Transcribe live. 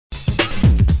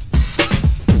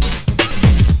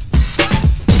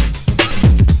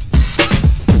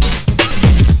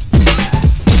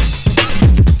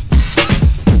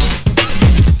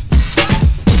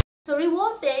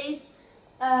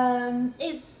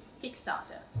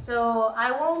Kickstarter. So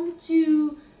I want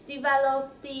to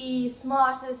develop the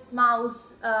smartest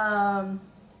mouse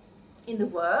in the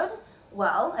world.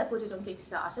 Well, I put it on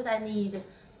Kickstarter. I need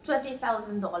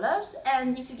 $20,000,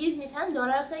 and if you give me $10,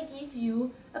 I give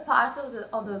you a part of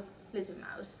the little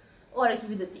mouse, or I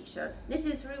give you the t-shirt. This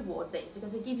is reward based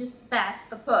because I give you back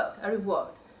a perk, a reward.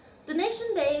 Donation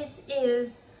based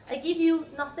is I give you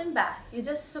nothing back. You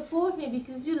just support me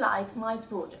because you like my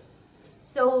project.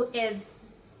 So it's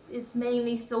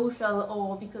mainly social,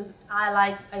 or because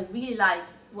I really like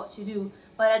what you do,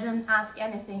 but I don't ask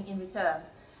anything in return.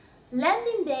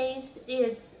 Lending based,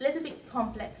 it's a little bit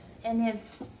complex, and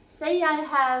it's, say I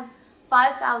have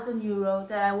 5,000 euro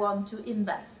that I want to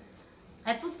invest.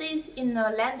 I put this in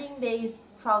a lending based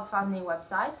crowdfunding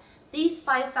website. These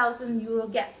 5,000 euro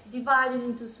gets divided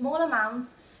into small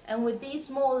amounts, and with these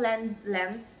small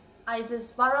lends, I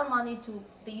just borrow money to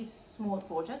these small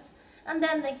projects, and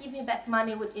then they give me back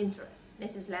money with interest.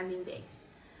 This is lending based.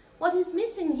 What is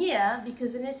missing here,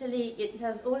 because in Italy it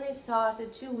has only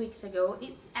started 2 weeks ago,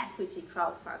 it's equity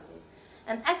crowdfunding.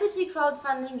 And equity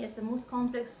crowdfunding is the most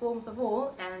complex forms of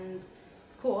all, and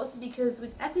of course, because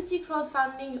with equity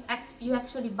crowdfunding you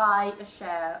actually buy a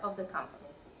share of the company.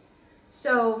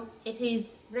 So it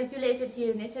is regulated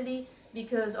here in Italy,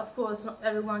 because of course not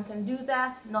everyone can do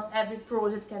that, not every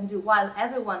project can do, while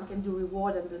everyone can do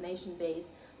reward and donation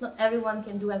based, not everyone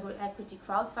can do equity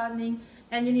crowdfunding,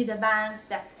 and you need a bank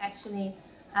that actually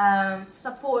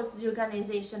supports the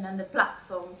organization and the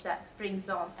platforms that brings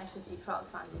on equity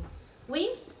crowdfunding.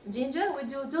 We, Ginger, we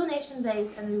do donation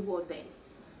based and reward based,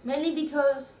 mainly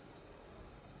because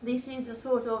this is a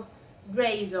sort of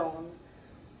grey zone.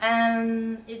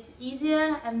 And it's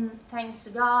easier, and thanks to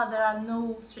God there are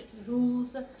no strict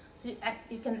rules, so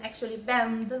you can actually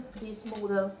bend this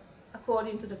model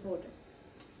according to the project.